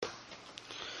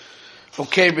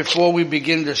Okay, before we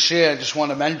begin the share, I just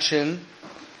want to mention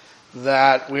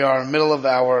that we are in the middle of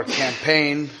our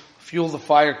campaign, Fuel the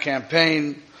Fire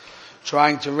campaign,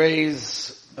 trying to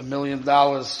raise $1 million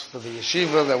for the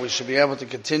yeshiva that we should be able to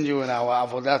continue in our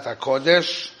Avodat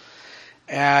HaKodesh.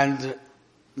 And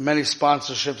many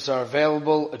sponsorships are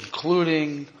available,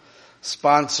 including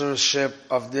sponsorship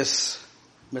of this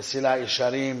Mesilat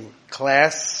Yesharim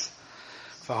class.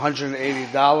 For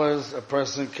 $180, a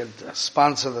person can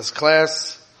sponsor this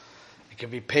class. It can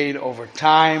be paid over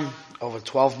time, over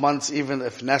 12 months even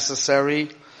if necessary.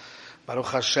 Baruch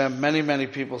Hashem, many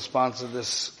people sponsor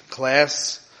this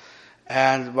class.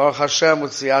 And Baruch Hashem, with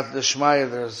Siyat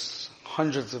Dishmaya, there's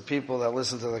hundreds of people that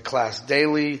listen to the class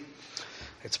daily.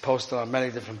 It's posted on many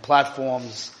different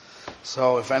platforms.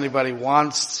 So if anybody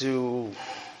wants to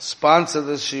sponsor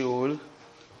this shiur,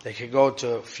 they can go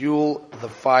to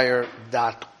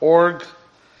fuelthefire.org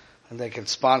and they can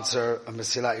sponsor a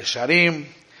Mesilat Yesharim,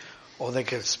 or they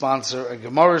can sponsor a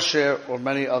Gemara share, or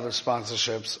many other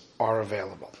sponsorships are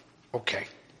available. Okay.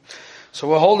 So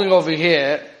we're holding over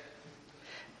here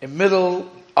in the middle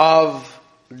of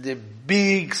the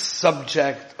big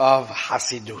subject of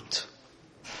Hasidut.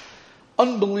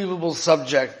 Unbelievable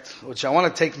subject, which I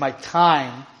want to take my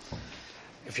time,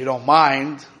 if you don't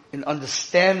mind, in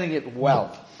understanding it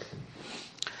well.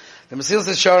 The Mesilas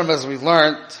Yesharim, as we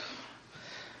learned,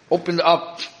 opened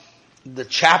up the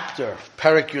chapter,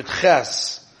 Perek Yud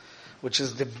Ches, which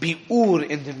is the bi'ur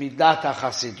in the Midat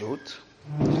HaChasidut.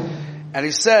 And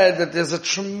he said that there's a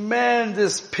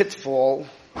tremendous pitfall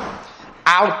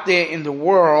out there in the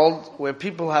world where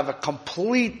people have a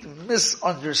complete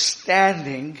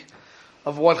misunderstanding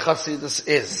of what Chassidus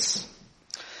is.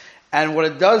 And what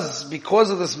it does,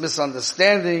 because of this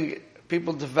misunderstanding,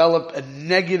 people develop a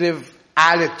negative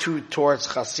attitude towards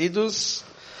Chassidus.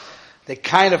 They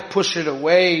kind of push it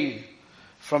away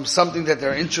from something that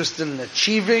they're interested in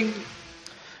achieving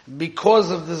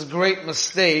because of this great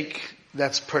mistake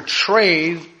that's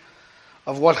portrayed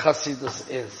of what Chassidus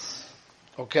is.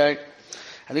 Okay?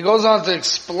 And he goes on to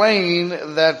explain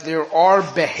that there are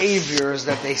behaviors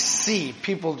that they see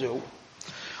people do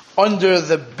under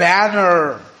the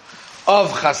banner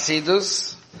of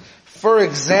Chassidus. For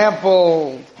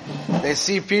example, they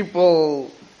see people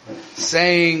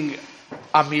saying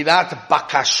Amirat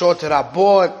Bakashot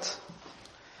Rabot,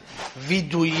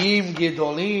 Viduyim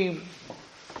Gedolim,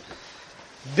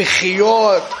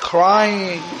 Bechiyot,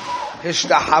 crying,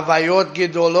 Hishtahavayot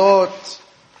Gedolot,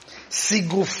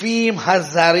 Sigufim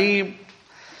Hazarim,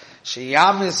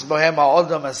 Sheyamis Bohem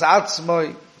Ha'odam Es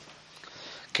Atzmoi,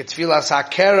 Ketfilas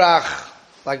HaKerach,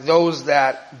 like those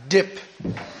that dip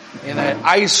in an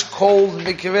ice-cold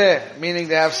mikveh, meaning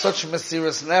they have such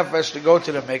mesiras nefesh to go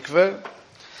to the mikveh,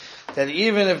 that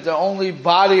even if the only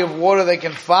body of water they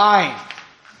can find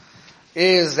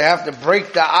is they have to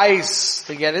break the ice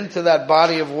to get into that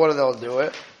body of water, they'll do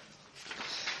it.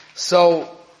 So,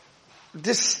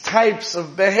 this types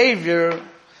of behavior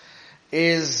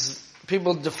is,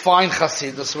 people define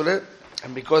Chassidus with it,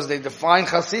 and because they define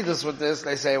Chassidus with this,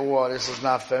 they say, well, this is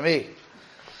not for me.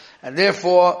 And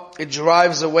therefore, it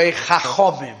drives away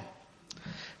chachomim.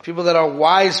 People that are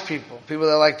wise people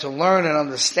that like to learn and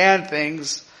understand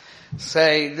things,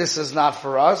 say, this is not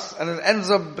for us. And it ends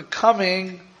up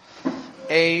becoming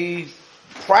a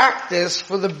practice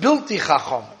for the bilti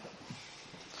chachomim.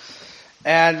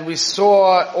 And we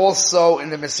saw also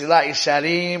in the Mesilat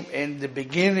Yesharim, in the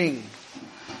beginning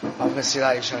of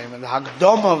Mesilat Yesharim, in the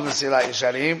Hagdoma of Mesilat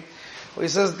Yesharim, where he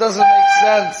says, it doesn't make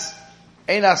sense,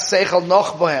 that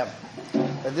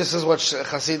this is what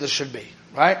Chassidus should be,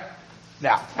 right?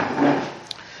 Now,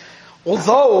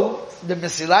 although the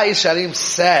Mesilat Yesharim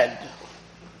said,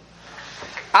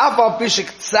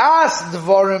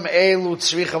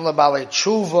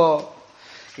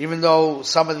 even though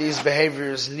some of these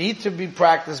behaviors need to be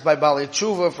practiced by Balei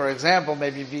Tshuva, for example,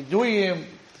 maybe Viduyim,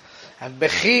 and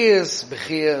Bechiyas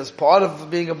is part of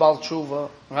being a Baal Tshuva,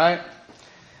 right?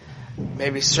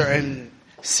 Maybe certain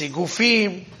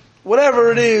Sigufim,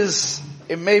 whatever it is,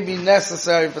 it may be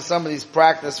necessary for some of these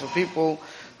practice for people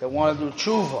that want to do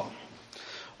Tshuva.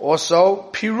 Also,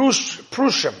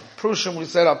 Prushim. Prushim, we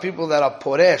said, are people that are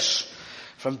Poresh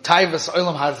from Taivas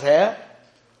Olam Hazeh,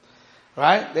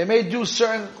 right? They may do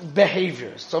certain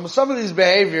behaviors. So some of these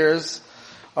behaviors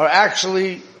are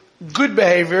actually good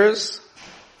behaviors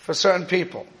for certain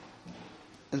people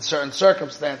in certain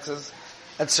circumstances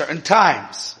at certain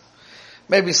times.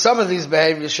 Maybe some of these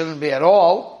behaviors shouldn't be at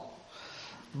all,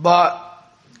 but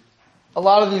a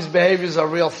lot of these behaviors are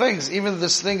real things. Even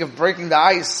this thing of breaking the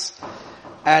ice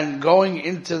and going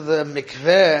into the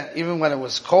mikveh, even when it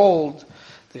was cold,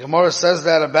 The Gemara says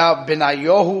that about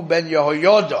Benayohu ben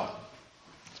Yehoyoda.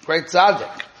 Great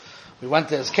tzaddik. We went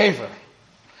to his kever.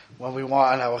 When we went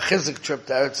on our chizik trip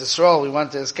to Eretz Yisrael, we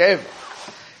went to his kever.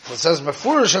 So it says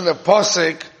Mefurish in the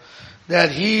Pasuk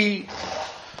that he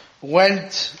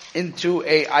went into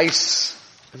a ice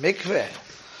mikveh.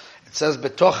 It says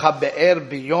Betoch habe'er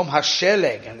biyom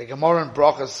hasheleg, and the Gemara in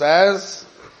Bracha says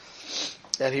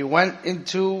that he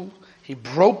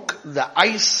broke the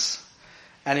ice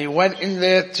and he went in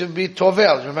there to be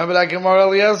tovel. You remember that Gemara,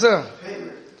 Eliezer?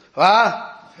 What?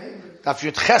 Daf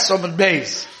Yud Ches Amud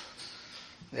Beis.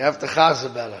 You have to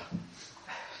chaz better.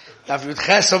 Daf Yud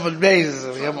Ches Amud Beis.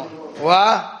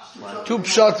 What? Two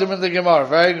pshatim in the Gemara.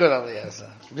 Very good,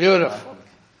 Eliezer. Beautiful.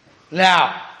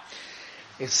 Now,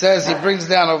 it says, he brings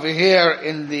down over here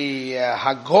in the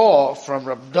Hagor from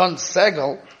Rabdon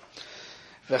Segel,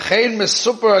 V'chein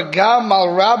mesuper gam al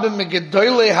rabbim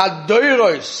megedoyle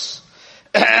hadoyros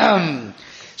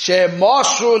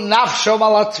she'moshu nafshom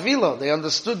al hatvila. They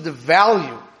understood the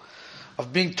value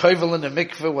of being toivel in the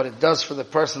mikveh, what it does for the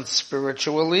person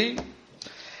spiritually,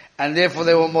 and therefore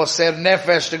they were moser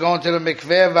nefesh to go into the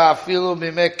mikveh va'afilu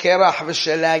bimei kerach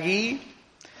v'shelagi,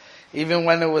 even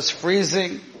when it was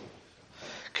freezing.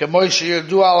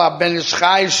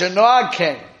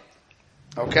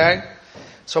 Okay?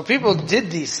 So people did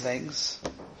these things,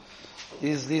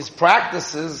 these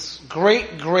practices,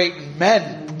 great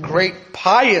men, great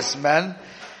pious men,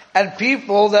 and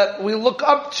people that we look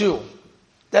up to,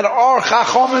 that are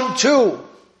chachomim too.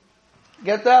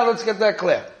 Get that? Let's get that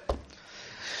clear.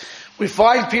 We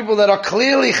find people that are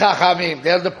clearly chachamim.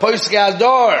 They are the poiske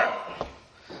ador.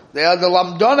 They are the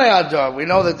lamdone ador. We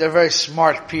know that they're very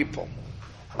smart people.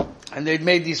 And they'd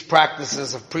made these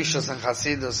practices of prishas and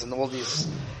chasidus and all these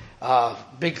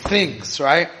big things,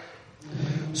 right?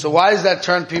 So why does that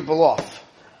turn people off?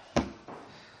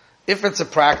 If it's a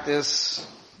practice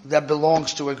that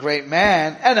belongs to a great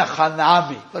man and a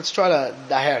chanami, let's try to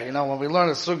daher. You know, when we learn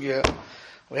a sugya,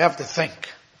 we have to think.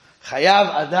 Chayav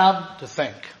adam, to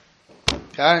think.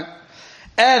 Okay?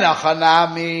 And a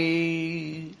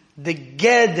chanami, the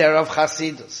geder of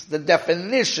chasidus, the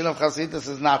definition of chasidus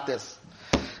is not this,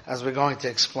 as we're going to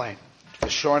explain. For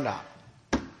sure not.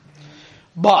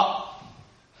 But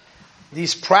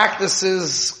these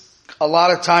practices a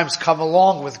lot of times come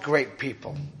along with great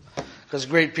people. Because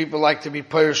great people like to be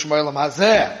Peirush Mo'elam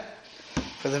Hazeh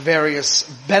for the various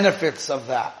benefits of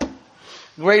that.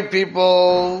 Great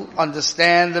people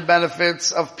understand the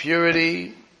benefits of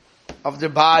purity of the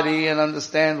body and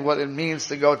understand what it means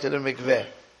to go to the mikveh.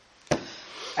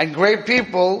 And great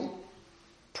people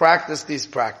practice these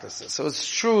practices. So it's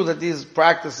true that these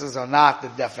practices are not the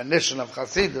definition of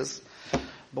Hasidus,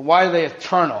 but why are they a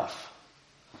turn-off?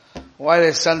 Why do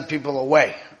they send people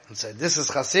away and say, this is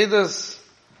Hasidus,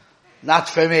 not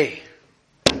for me?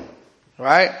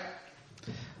 Right?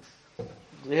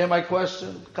 You hear my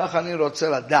question? Kach ani rotze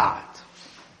lada'at.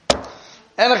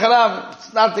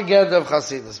 It's not the gather of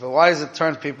Hasidus, but why does it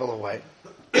turn people away?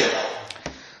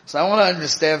 So I want to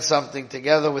understand something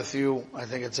together with you. I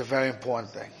think it's a very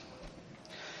important thing.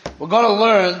 We're going to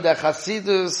learn that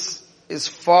Hasidus is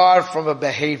far from a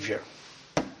behavior.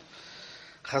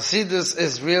 Hasidus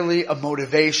is really a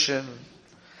motivation.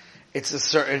 It's a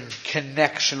certain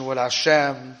connection with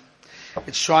Hashem.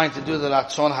 It's trying to do the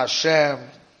Ratzon Hashem.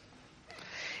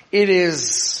 It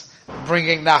is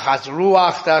bringing Nachat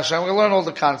Ruach to Hashem. We'll learn all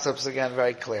the concepts again,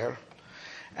 very clear.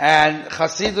 And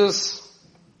Hasidus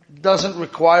doesn't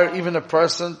require even a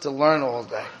person to learn all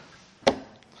day.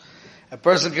 A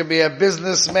person can be a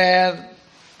businessman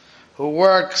who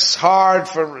works hard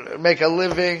for make a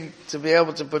living to be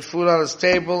able to put food on his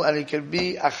table, and he can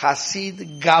be a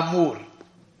Hasid Gamur.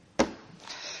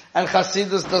 And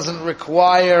Hasidus doesn't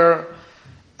require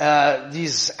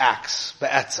these acts,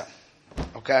 be'etzem.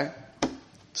 Okay?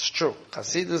 It's true.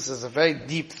 Hasidus is a very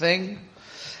deep thing,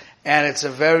 and it's a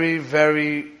very,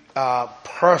 very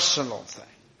personal thing.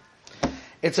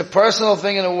 It's a personal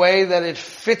thing in a way that it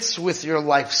fits with your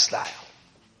lifestyle.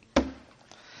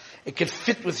 It could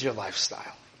fit with your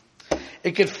lifestyle.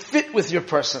 It could fit with your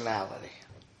personality.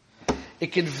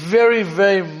 It could very,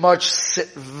 very much sit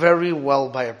very well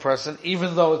by a person,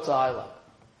 even though it's a high level.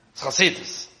 It's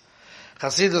Hasidus.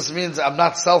 Hasidus means I'm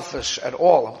not selfish at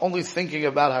all. I'm only thinking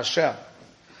about Hashem.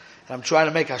 And I'm trying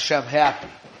to make Hashem happy.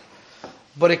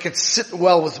 But it could sit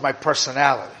well with my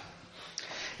personality.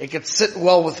 It could sit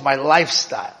well with my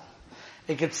lifestyle.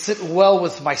 It could sit well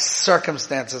with my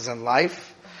circumstances in life.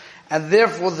 And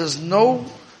therefore there's no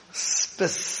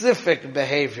specific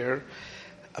behavior,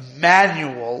 a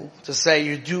manual to say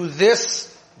you do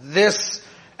this, this,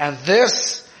 and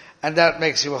this, and that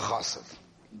makes you a chassid.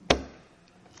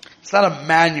 It's not a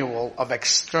manual of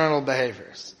external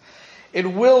behaviors. It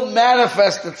will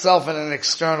manifest itself in an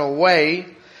external way,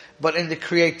 but in the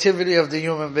creativity of the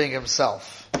human being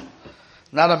himself.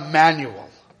 Not a manual.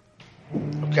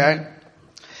 Okay?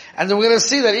 And then we're going to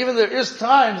see that even there is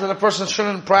times that a person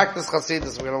shouldn't practice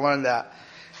Hasidus. We're going to learn that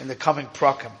in the coming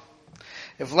prakim.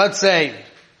 If, let's say,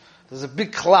 there's a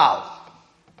big cloud.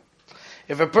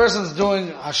 If a person's doing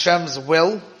Hashem's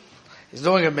will, he's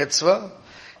doing a mitzvah,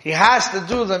 he has to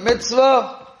do the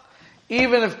mitzvah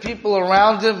even if people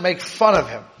around him make fun of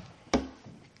him.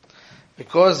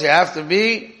 Because you have to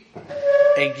be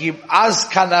a gib'az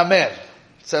kanamer. It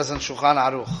says in Shulchan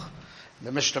Aruch.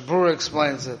 The Mishnah Berurah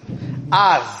explains it.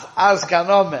 Az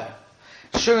kanomer.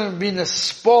 Shouldn't be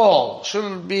nespal,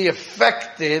 shouldn't be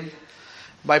affected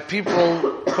by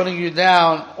people putting you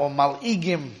down or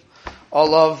mal'igim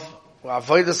all of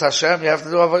avodas Hashem. You have to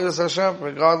do avodas Hashem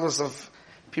regardless of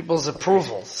people's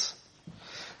approvals.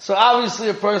 So obviously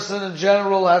a person in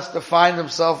general has to find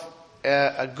himself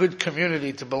a good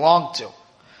community to belong to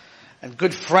and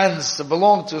good friends to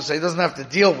belong to, so he doesn't have to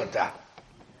deal with that.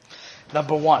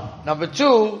 Number one. Number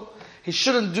two, he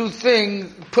shouldn't do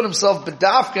things, put himself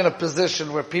bedafka in a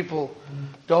position where people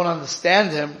don't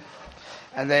understand him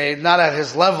and they're not at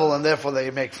his level and therefore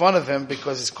they make fun of him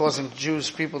because he's causing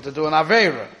Jewish people to do an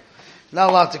Aveira. Not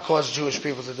allowed to cause Jewish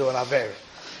people to do an Aveira.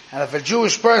 And if a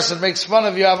Jewish person makes fun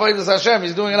of you, Avodas Hashem,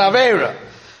 he's doing an Aveira.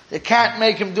 They can't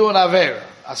make him do an Aveira.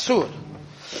 Asur.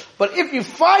 But if you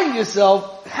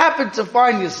happen to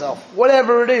find yourself,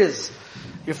 whatever it is,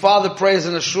 your father prays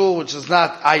in a shul which is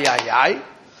not ay,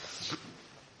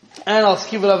 and I'll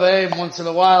skip it over once in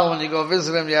a while when you go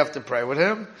visit him, you have to pray with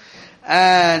him,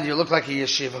 and you look like a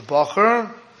yeshiva bocher,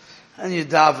 and you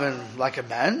daven like a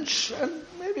mensch, and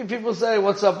maybe people say,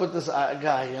 what's up with this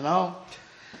guy, you know?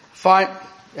 Fine.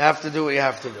 You have to do what you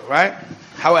have to do, right?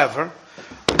 However,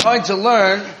 we're going to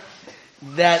learn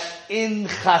that in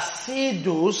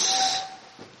Chasidus,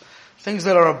 things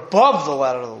that are above the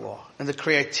ladder of the law, and the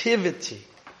creativity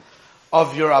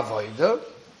of your avodah,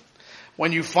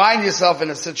 when you find yourself in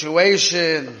a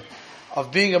situation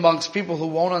of being amongst people who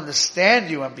won't understand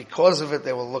you, and because of it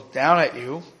they will look down at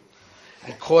you,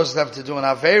 and cause them to do an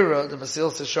Aveira, the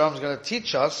Mesilas Yesharim is going to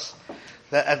teach us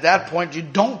that at that point you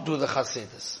don't do the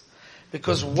Chasidus.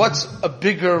 Because what's a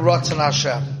bigger Ratzon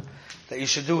Hashem? That you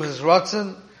should do His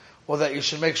Ratzon, or that you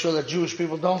should make sure that Jewish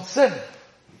people don't sin?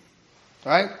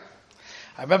 Right?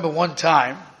 I remember one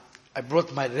time, I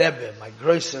brought my Rebbe, my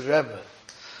Grosser Rebbe,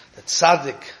 the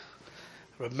Tzaddik,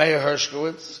 Reb Meir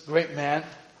Hershkowitz, great man.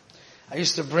 I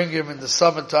used to bring him in the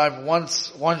summertime one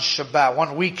Shabbat,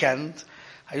 one weekend,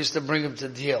 I used to bring him to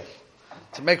Deal,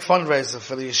 to make fundraiser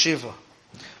for the yeshiva.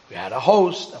 We had a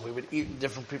host, and we would eat in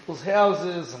different people's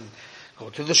houses, and go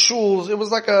to the shuls. It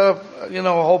was like a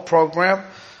whole program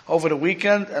over the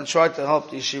weekend, and tried to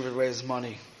help the yeshiva raise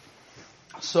money.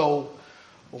 So,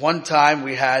 one time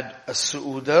we had a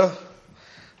su'uda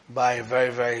by a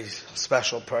very, very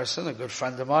special person, a good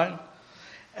friend of mine,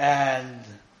 and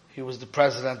he was the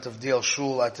president of Deal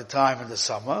Shul at the time in the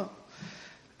summer,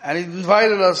 and he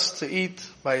invited us to eat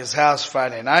by his house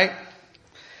Friday night,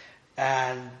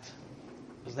 and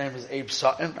his name is Abe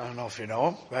Sutton. I don't know if you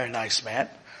know him. Very nice man.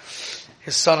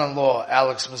 His son-in-law,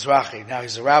 Alex Mizrahi, now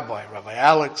he's a rabbi. Rabbi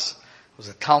Alex was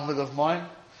a Talmud of mine.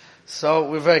 So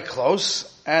we're very close.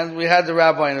 And we had the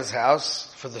rabbi in his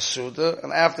house for the Suda.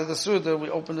 And after the Suda, we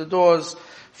opened the doors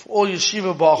for all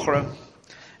yeshiva bachrim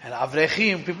and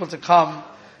avrechim, people to come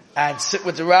and sit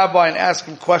with the rabbi and ask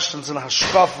him questions in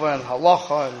hashkafa and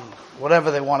halacha and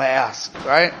whatever they want to ask,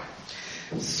 right?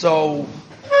 So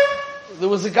there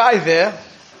was a guy there.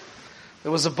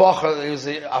 There was a bacher, he was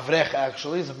an avrech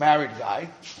actually, he's a married guy,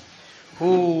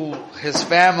 who his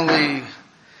family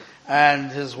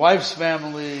and his wife's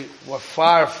family were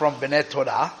far from Bnei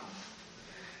Torah.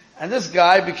 And this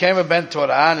guy became a Ben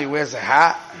Torah, and he wears a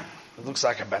hat, it looks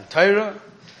like a Ben Torah,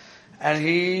 and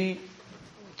he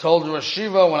told Rosh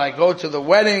Shiva, when I go to the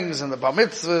weddings and the bar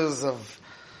mitzvahs of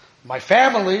my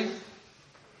family,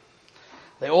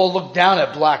 they all look down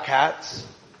at black hats,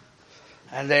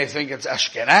 and they think it's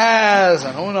Ashkenaz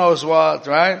and who knows what,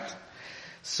 right?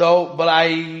 So, but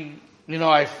I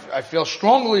feel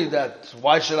strongly that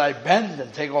why should I bend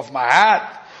and take off my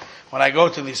hat? When I go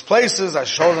to these places, I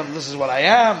show them this is what I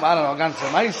am. I don't know, Gan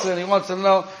Maisa, and he wants to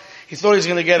know. He thought he's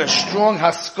going to get a strong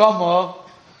haskama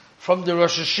from the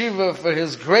Rosh Hashiva for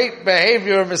his great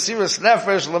behavior, Mesiras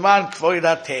Nefesh, Leman Kvoid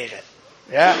HaTeret.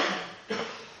 Yeah?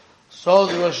 So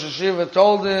the Rosh Hashiva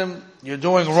told him, you're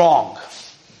doing wrong.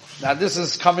 Now this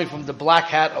is coming from the black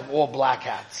hat of all black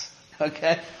hats.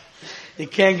 Okay? You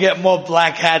can't get more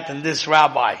black hat than this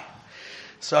rabbi.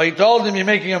 So he told him, you're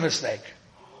making a mistake.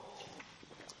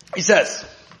 He says,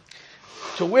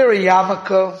 to wear a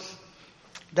yarmulke,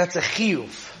 that's a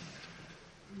chiyuv.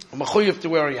 I'm a chiyuv to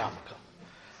wear a yarmulke.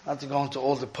 Not to go into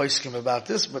all the poskim about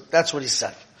this, but that's what he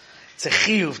said. It's a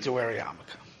chiyuv to wear a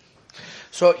yarmulke.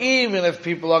 So even if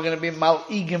people are going to be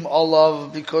mal'igim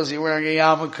olav because you're wearing a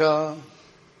yarmulke,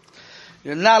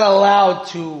 you're not allowed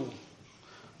to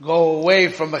go away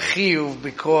from a chiyuv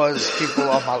because people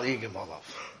are mal'igim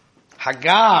olav.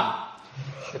 Hagam,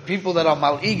 the people that are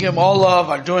mal'igim olav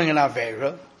are doing an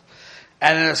aveira,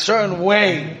 and in a certain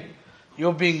way,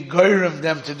 you're being goyrim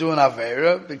them to do an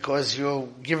aveira because you're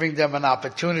giving them an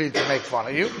opportunity to make fun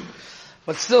of you.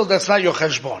 But still, that's not your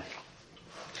cheshbon.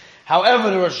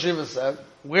 However, the Rosh Hashiva said,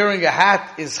 wearing a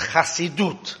hat is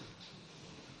chasidut.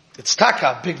 It's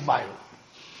taka, big mile.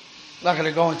 Not going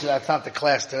to go into that. It's not the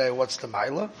class today. What's the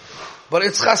mila? But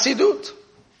it's chasidut.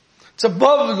 It's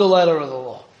above the letter of the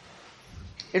law.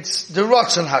 It's the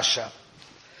Ratzon Hashem.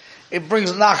 It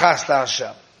brings nachas to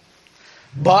Hashem.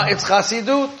 But it's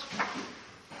chasidut.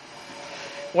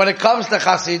 When it comes to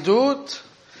chasidut,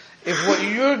 if what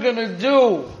you're going to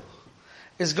do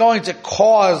is going to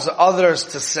cause others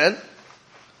to sin,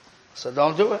 so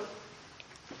don't do it.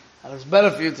 And it's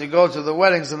better for you to go to the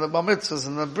weddings and the bar mitzvahs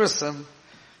and the brisim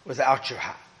without your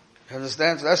hat. You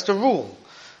understand? So that's the rule.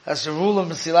 That's the rule of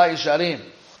Mesilat Yesharim,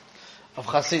 of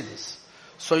Chassidus.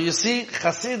 So you see,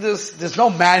 Chassidus, there's no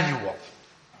manual.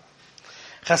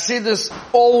 Chassidus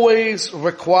always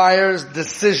requires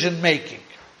decision making.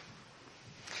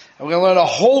 And we're going to learn a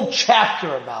whole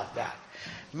chapter about that.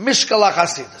 Mishkala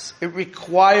Chassidus. It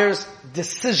requires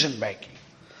decision making.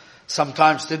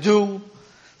 Sometimes to do,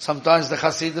 sometimes the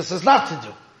Chassidus is not to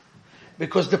do.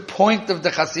 Because the point of the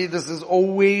Chassidus is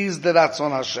always the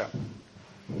Ratzon Hashem.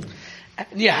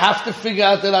 And you have to figure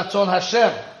out the Ratzon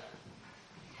Hashem.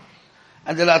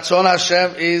 And the Ratzon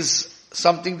Hashem is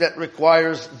something that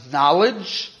requires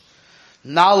knowledge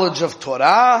of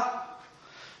Torah,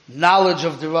 knowledge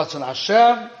of the Ratzon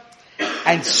Hashem,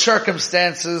 and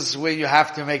circumstances where you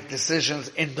have to make decisions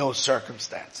in those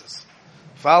circumstances.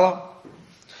 Follow?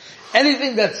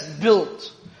 Anything that's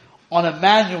built on a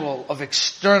manual of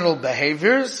external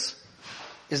behaviors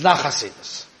is not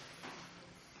Hasidus.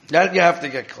 That you have to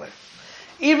get clear.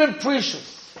 Even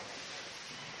precious.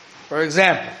 For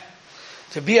example,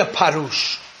 to be a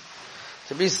parush,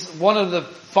 to be one of the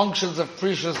functions of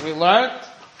precious we learned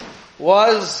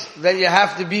was that you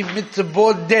have to be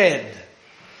mitboded.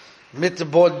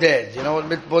 Mitboded. You know what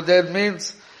mitboded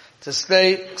means? To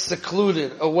stay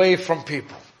secluded, away from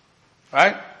people.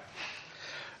 Right?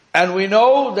 And we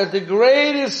know that the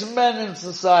greatest men in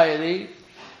society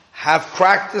have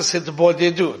practiced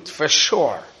hitbodedut, for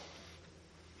sure.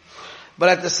 But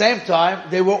at the same time,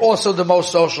 they were also the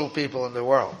most social people in the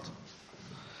world.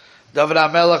 David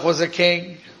HaMelech was a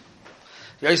king.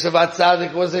 Yosef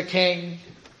HaTzadik was a king.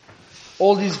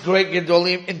 All these great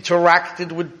Gedolim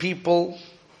interacted with people.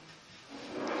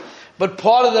 But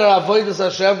part of their avodas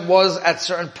Hashem was at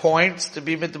certain points to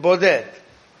be mitboded.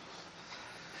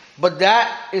 But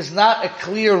that is not a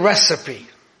clear recipe.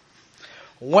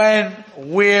 When,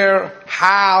 where,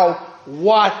 how,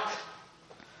 what,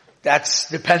 that's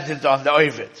dependent on the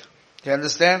Ovid. You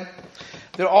understand?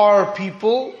 There are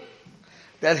people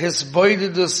that his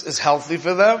boididus is healthy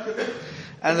for them,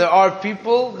 and there are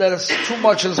people that is too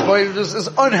much his boididus is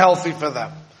unhealthy for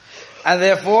them. And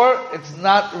therefore, it's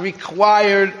not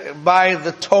required by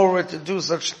the Torah to do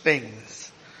such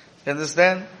things. You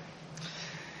understand?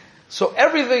 So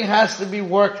everything has to be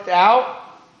worked out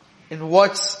in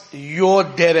what's your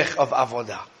derech of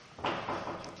avodah.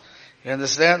 You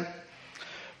understand?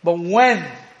 But when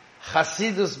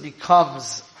Hasidus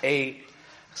becomes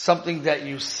something that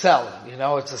you sell,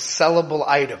 it's a sellable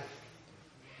item.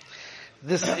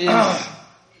 This is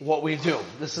what we do.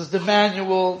 This is the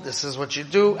manual, this is what you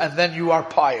do, and then you are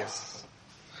pious.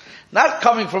 Not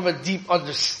coming from a deep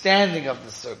understanding of the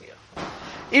sugya.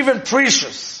 Even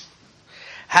precious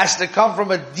has to come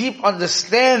from a deep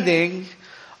understanding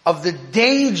of the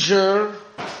danger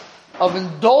of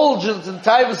indulgence in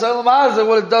Taivas Olam Hazeh,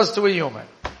 what it does to a human.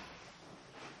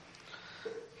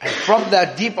 And from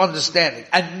that deep understanding,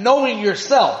 and knowing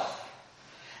yourself,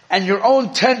 and your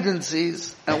own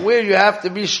tendencies, and where you have to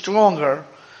be stronger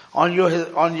on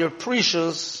your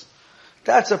precious,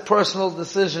 that's a personal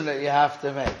decision that you have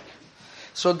to make.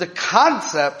 So the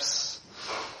concepts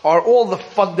or all the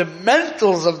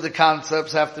fundamentals of the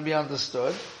concepts have to be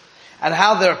understood, and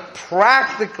how they're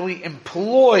practically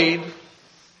employed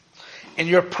in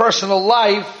your personal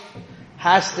life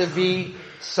has to be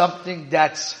something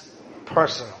that's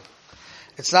personal.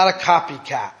 It's not a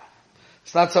copycat.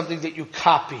 It's not something that you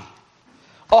copy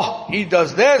Oh, he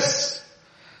does this.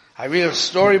 I read a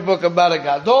storybook about a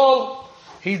gadol.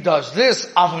 He does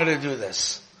this. I'm going to do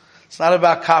this. It's not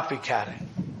about copycatting.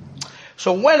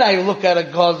 So when I look at a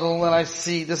gadol and I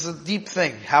see, this is a deep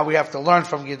thing, how we have to learn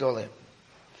from gedolim.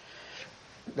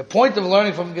 The point of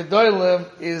learning from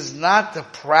gedolim is not to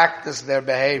practice their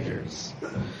behaviors.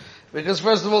 Because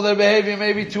first of all, their behavior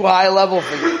may be too high level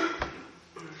for you.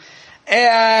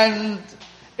 And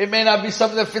it may not be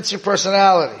something that fits your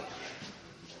personality.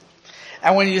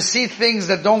 And when you see things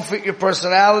that don't fit your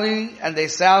personality and they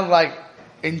sound like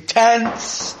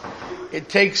intense, it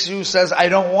takes you, says, I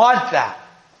don't want that.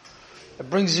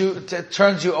 It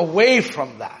turns you away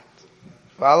from that.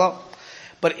 Follow?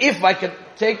 But if I could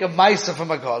take a ma'isa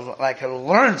from a gadol, and I could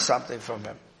learn something from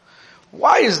him,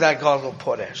 why is that gadol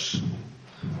poresh?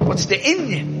 What's the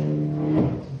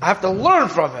Indian? I have to learn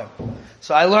from him.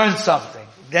 So I learn something.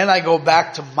 Then I go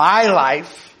back to my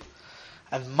life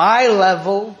and my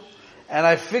level, and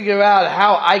I figure out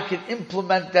how I can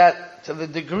implement that to the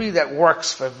degree that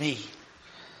works for me.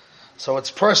 So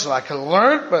it's personal. I can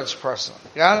learn, but it's personal.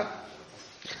 Got it?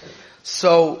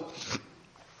 So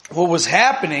what was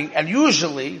happening, and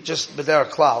usually, just b'derech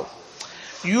klal,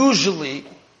 usually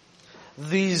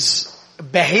these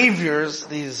behaviors,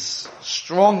 these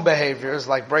strong behaviors,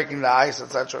 like breaking the ice,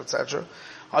 etc.,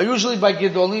 are usually by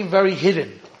gedolim very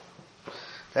hidden.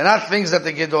 They're not things that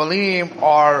the gedolim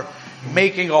are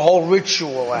making a whole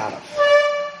ritual out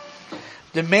of.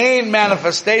 The main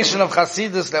manifestation of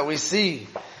Hasidus that we see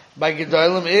by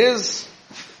gedolim is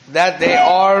that they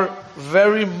are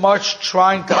very much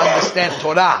trying to understand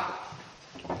Torah.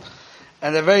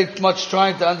 And they're very much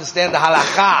trying to understand the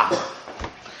halakha.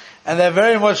 And they're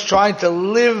very much trying to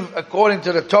live according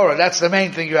to the Torah. That's the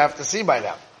main thing you have to see by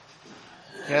them.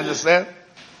 You understand?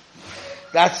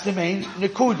 That's the main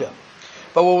nekuda.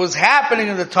 But what was happening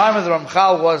in the time of the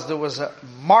Ramchal was there was a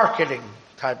marketing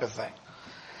type of thing.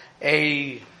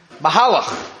 A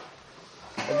mahalach.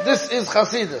 This is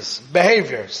Chasidus,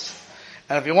 behaviors.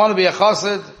 And if you want to be a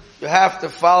Chassid, you have to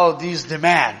follow these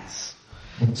demands.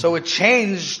 So it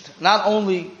changed, not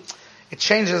only, it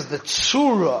changes the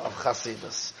tzura of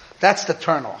Chasidus. That's the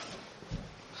turnoff.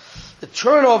 The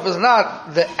turnoff is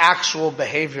not the actual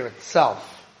behavior itself.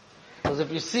 Because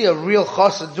if you see a real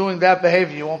chassid doing that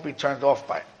behavior, you won't be turned off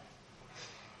by it.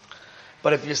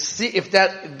 But if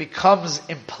that becomes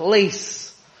in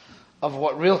place of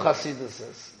what real chassidus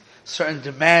is, certain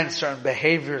demands, certain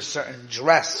behaviors, certain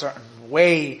dress, certain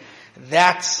way,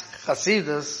 that's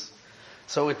chassidus.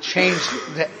 So it changed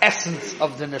the essence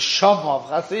of the neshama of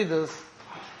chassidus.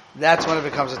 That's when it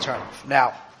becomes a turnoff.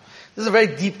 Now, this is a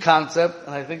very deep concept,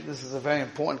 and I think this is a very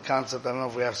important concept. I don't know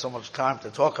if we have so much time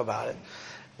to talk about it.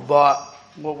 But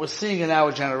what we're seeing in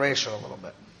our generation a little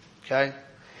bit. Okay?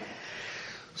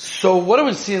 So what do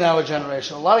we see in our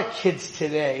generation? A lot of kids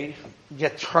today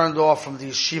get turned off from the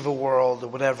yeshiva world or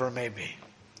whatever it may be.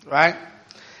 Right?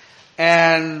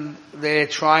 And they're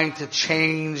trying to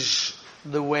change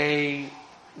the way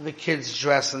the kids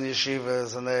dress in the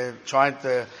yeshivas, and they're trying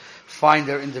to find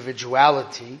their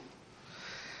individuality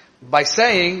by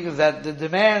saying that the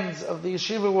demands of the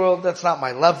yeshiva world, that's not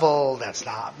my level, that's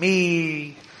not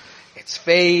me, it's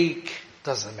fake,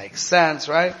 doesn't make sense,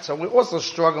 right? So we're also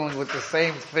struggling with the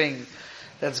same thing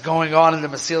that's going on in the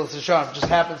Mesilas Yesharim. It just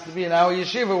happens to be in our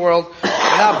yeshiva world. We're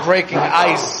not breaking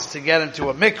ice to get into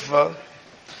a mikveh,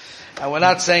 and we're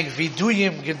not saying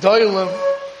viduyim, gedolim,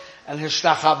 and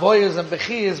hishtachavoyas and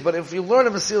bechiyas, but if you learn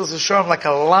a Mesilas Yesharim like a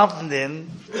lamdin,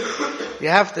 you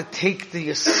have to take the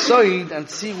yesod and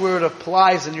see where it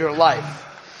applies in your life.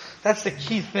 That's the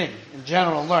key thing in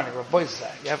general learning. Rabbi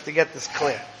said, you have to get this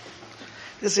clear.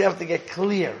 This you have to get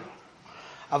clear.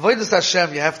 Avodas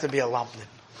Hashem, you have to be a lamdin.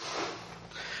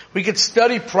 We could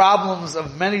study problems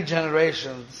of many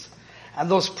generations, and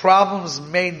those problems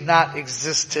may not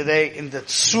exist today in the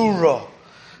tzura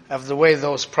of the way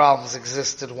those problems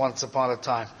existed once upon a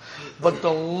time. But the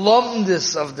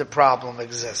lumdis of the problem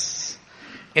exists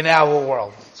in our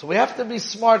world. So we have to be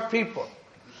smart people.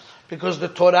 Because the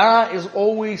Torah is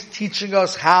always teaching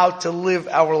us how to live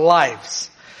our lives.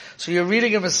 So you're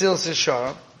reading a Mesilas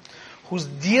Yesharim who's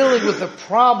dealing with a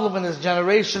problem in his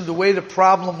generation the way the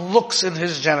problem looks in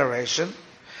his generation.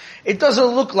 It doesn't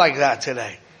look like that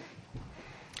today.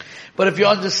 But if you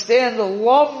understand the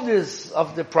lumdis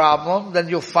of the problem, then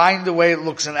you'll find the way it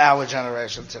looks in our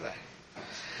generation today.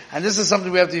 And this is something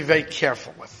we have to be very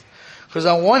careful with. Because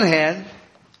on one hand,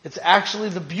 it's actually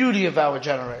the beauty of our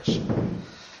generation.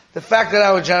 The fact that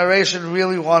our generation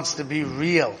really wants to be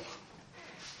real.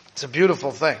 It's a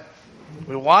beautiful thing.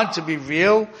 We want to be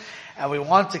real, and we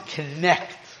want to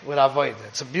connect with Avodah.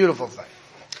 It's a beautiful thing.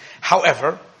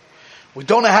 However, We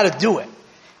don't know how to do it.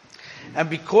 And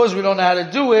because we don't know how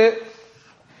to do it,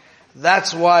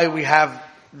 that's why we have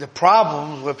the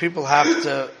problems where people have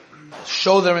to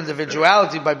show their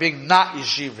individuality by being not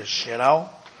yeshivish,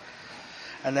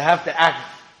 and they have to act,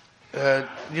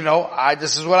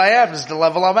 this is what I am, this is the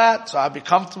level I'm at, so I'll be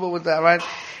comfortable with that, right?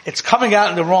 It's coming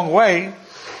out in the wrong way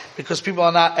because people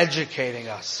are not educating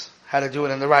us how to do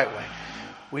it in the right way.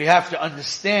 We have to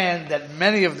understand that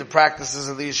many of the practices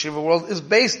of the yeshiva world is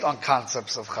based on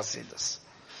concepts of Hasidus.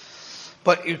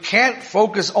 But you can't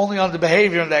focus only on the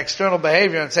behavior and the external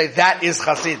behavior and say that is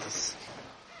Hasidus.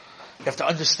 You have to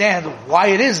understand why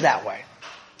it is that way.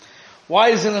 Why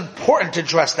is it important to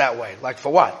dress that way? Like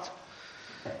for what?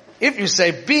 If you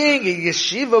say being a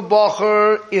yeshiva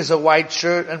bacher is a white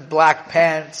shirt and black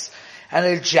pants and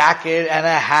a jacket and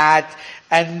a hat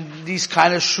and these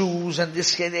kind of shoes and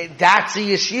this, that's a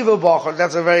yeshiva bacher.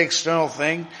 That's a very external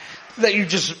thing that you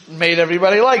just made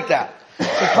everybody like that.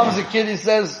 So comes a kid, he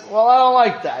says, well, I don't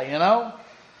like that,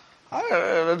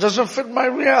 it doesn't fit my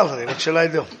reality. What should I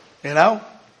do?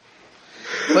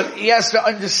 But he has to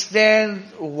understand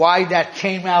why that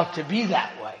came out to be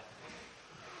that way.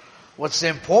 What's the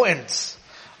importance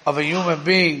of a human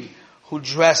being who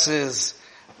dresses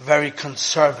very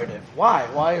conservative? Why?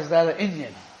 Why is that an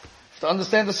Indian? To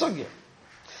understand the sugya.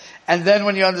 And then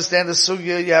when you understand the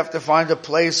sugya, you have to find a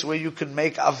place where you can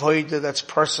make avodah that's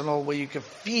personal, where you can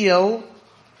feel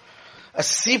a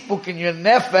sipuk in your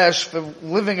nefesh for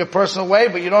living a personal way,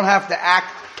 but you don't have to act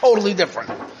totally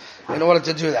different in order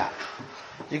to do that.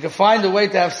 You can find a way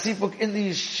to have sipuk in the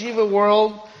yeshiva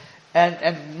world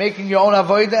and making your own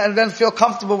avodah and then feel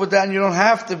comfortable with that, and you don't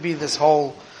have to be this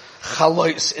whole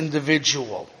chalois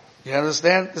individual. You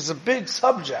understand? This is a big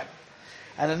subject.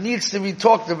 And it needs to be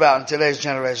talked about in today's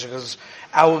generation because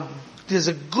there's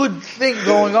a good thing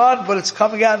going on, but it's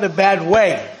coming out in a bad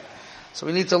way. So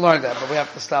we need to learn that, but we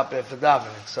have to stop here for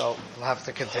davening, so we'll have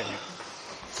to continue.